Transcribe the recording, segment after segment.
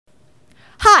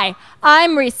Hi,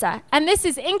 I'm Risa, and this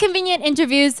is Inconvenient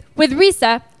Interviews with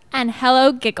Risa and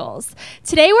HelloGiggles.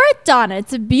 Today we're at Donna.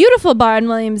 It's a beautiful bar in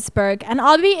Williamsburg, and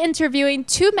I'll be interviewing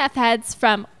two meth heads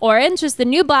from Orange is the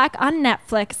New Black on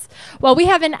Netflix while we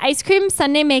have an ice cream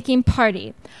sundae making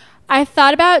party. I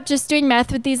thought about just doing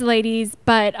meth with these ladies,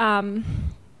 but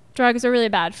drugs are really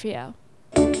bad for you.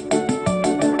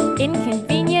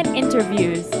 Inconvenient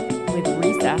Interviews with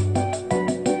Risa.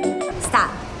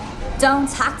 Stop. Don't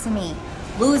talk to me.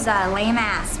 Loser, lame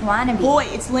ass, wannabe. Boy,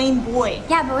 it's lame boy.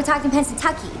 Yeah, but we're talking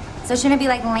Pennsatucky. So shouldn't it be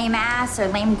like lame ass or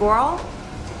lame girl?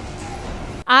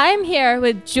 I'm here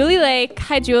with Julie Lake.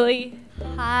 Hi, Julie.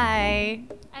 Hi.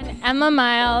 And Emma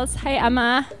Myles. Hi,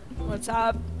 Emma. What's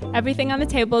up? Everything on the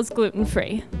table is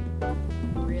gluten-free.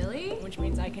 Really? Which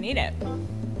means I can eat it.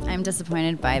 I'm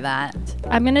disappointed by that.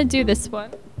 I'm gonna do this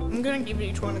one. I'm gonna give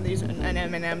each one of these an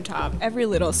M&M top. Every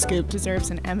little scoop deserves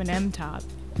an M&M top.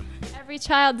 Every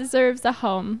child deserves a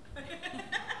home.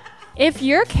 If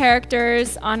your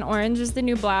characters on Orange is the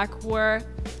New Black were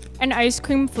an ice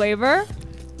cream flavor,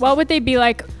 what would they be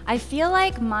like? I feel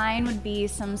like mine would be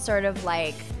some sort of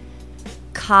like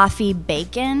coffee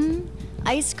bacon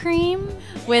ice cream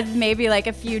with maybe like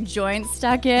a few joints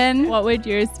stuck in. What would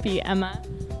yours be, Emma?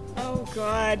 Oh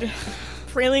god.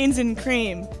 Pralines and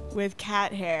cream with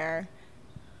cat hair.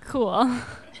 Cool.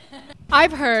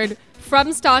 I've heard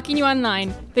from stalking you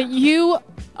online that you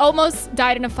almost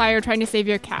died in a fire trying to save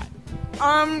your cat.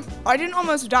 I didn't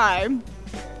almost die,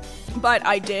 but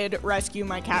I did rescue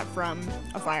my cat from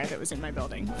a fire that was in my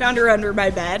building. Found her under my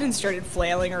bed and started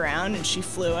flailing around, and she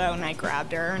flew out, and I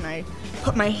grabbed her, and I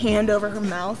put my hand over her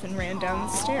mouth and ran down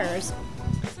the stairs.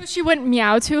 So she wouldn't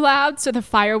meow too loud so the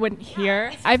fire wouldn't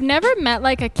hear. I've never met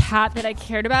like a cat that I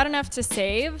cared about enough to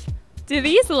save. Do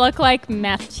these look like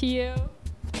meth to you?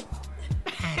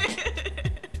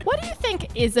 What do you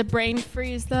think is a brain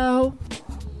freeze, though?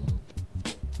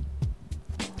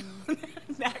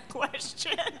 That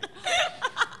question.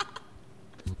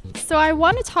 So I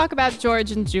want to talk about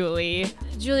George and Julie.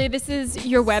 Julie, this is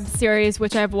your web series,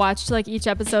 which I've watched like each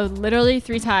episode literally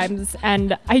 3 times,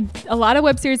 and a lot of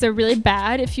web series are really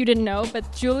bad if you didn't know,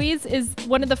 but Julie's is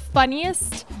one of the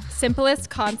funniest,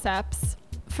 simplest concepts.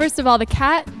 First of all, the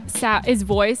cat is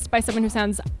voiced by someone who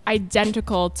sounds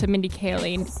identical to Mindy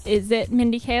Kaling. Is it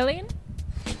Mindy Kaling?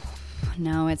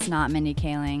 No, it's not Mindy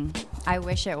Kaling. I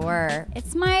wish it were.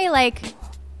 It's my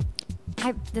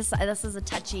this is a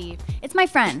touchy. It's my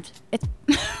friend. It's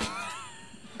This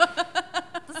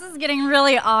is getting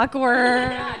really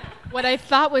awkward. What I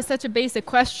thought was such a basic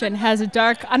question has a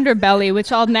dark underbelly,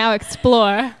 which I'll now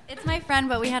explore. It's my friend,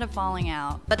 but we had a falling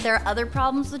out. But there are other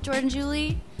problems with George and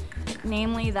Julie,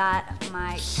 namely that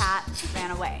my cat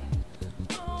ran away.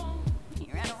 He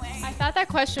ran away. I thought that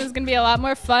question was going to be a lot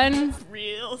more fun.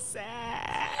 Real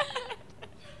sad.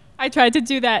 I tried to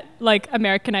do that like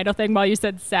American Idol thing while you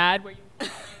said sad, where you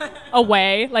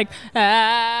away, like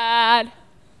sad.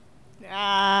 You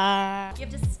have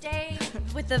to stay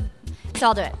with the. So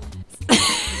I'll do it.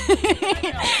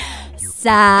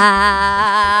 Sad.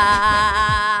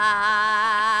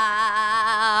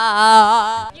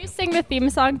 You sing the theme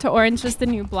song to Orange is the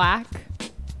New Black.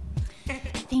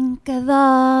 Think of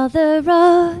all the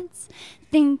roads.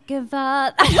 Think of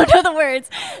all. I don't know the words.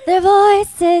 Their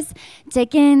voices.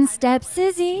 Taking steps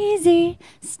is easy.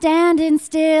 Standing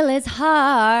still is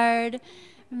hard.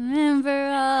 Remember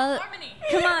all. Harmony.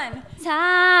 Come on.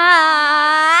 Time.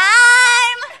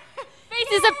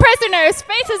 Faces of prisoners.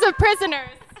 Faces of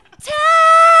prisoners. Time.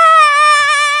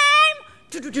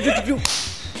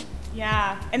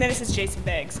 Yeah, and then it says Jason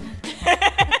Biggs.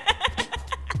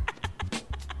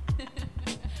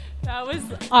 That was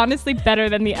honestly better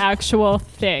than the actual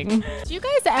thing. Do you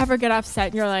guys ever get upset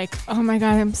and you're like, oh my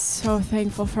God, I'm so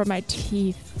thankful for my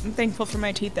teeth? I'm thankful for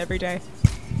my teeth every day.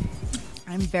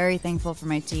 I'm very thankful for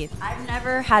my teeth. I've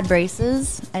never had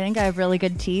braces. I think I have really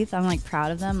good teeth. I'm like proud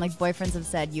of them. Like boyfriends have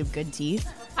said, you have good teeth.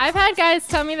 I've had guys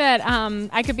tell me that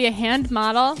I could be a hand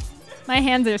model. My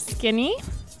hands are skinny,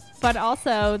 but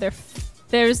also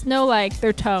there's no like,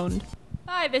 they're toned.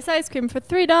 Buy this ice cream for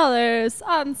 $3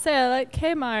 on sale at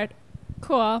Kmart.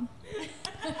 Cool.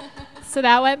 So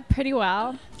that went pretty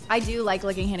well. I do like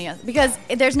looking hideous because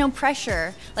there's no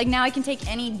pressure. Like now I can take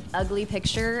any ugly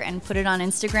picture and put it on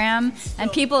Instagram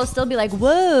and people will still be like,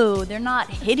 whoa, they're not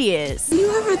hideous. Do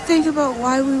you ever think about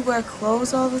why we wear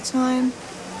clothes all the time?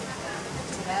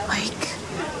 Like,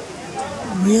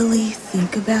 really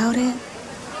think about it?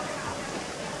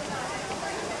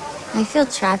 I feel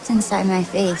trapped inside my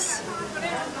face.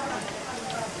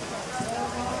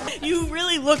 You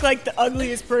really look like the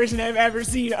ugliest person I've ever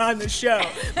seen on the show.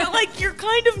 But, like, you're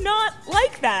kind of not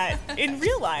like that in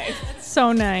real life.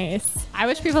 So nice. I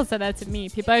wish people said that to me.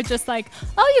 People are just like,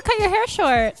 oh, you cut your hair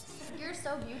short. You're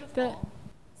so beautiful.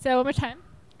 Say it one more time.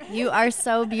 You are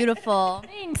so beautiful.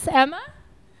 Thanks, Emma.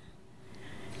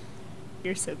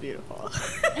 You're so beautiful.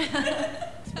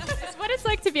 It's what it's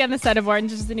like to be on the set of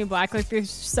Orange is the New Black. Like,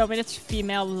 there's so much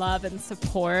female love and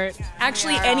support.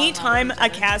 Actually, anytime a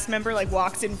cast member, like,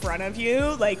 walks in front of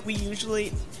you, like,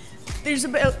 there's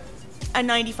about a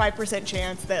 95%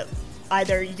 chance that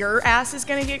either your ass is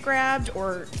gonna get grabbed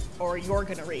or you're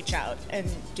gonna reach out and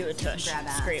do a tush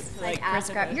scrape. Like ass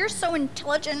grab. You're so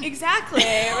intelligent. Exactly.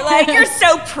 We're like, you're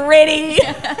so pretty.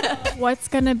 What's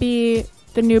gonna be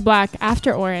the New Black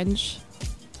after Orange?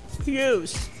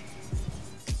 Pews.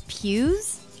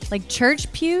 Pews? Like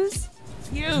church pews?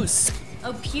 Pews.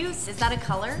 Oh, pews. Is that a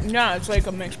color? No, it's like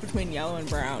a mix between yellow and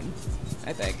brown,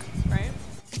 I think. Right?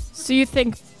 So you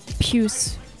think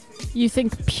Puce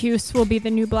will be the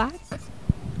New Black?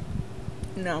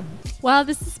 No. Well,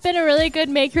 this has been a really good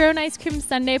make your own ice cream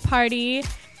sundae party.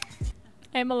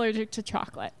 I'm allergic to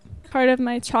chocolate. Part of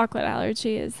my chocolate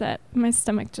allergy is that my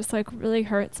stomach just like really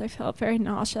hurts. I feel very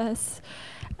nauseous.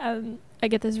 I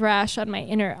get this rash on my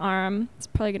inner arm. It's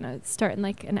probably going to start in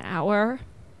like an hour.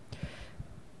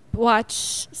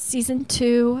 Watch season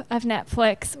 2 of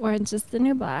Netflix, Orange is the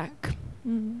New Black.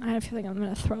 I have a feeling I'm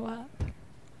going to throw up.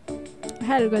 I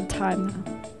had a good time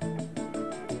though.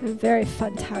 A very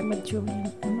fun time with Julie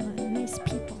and Emma. Nice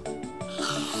people.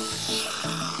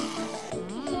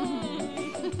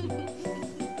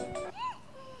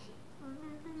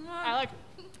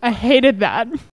 I hated that.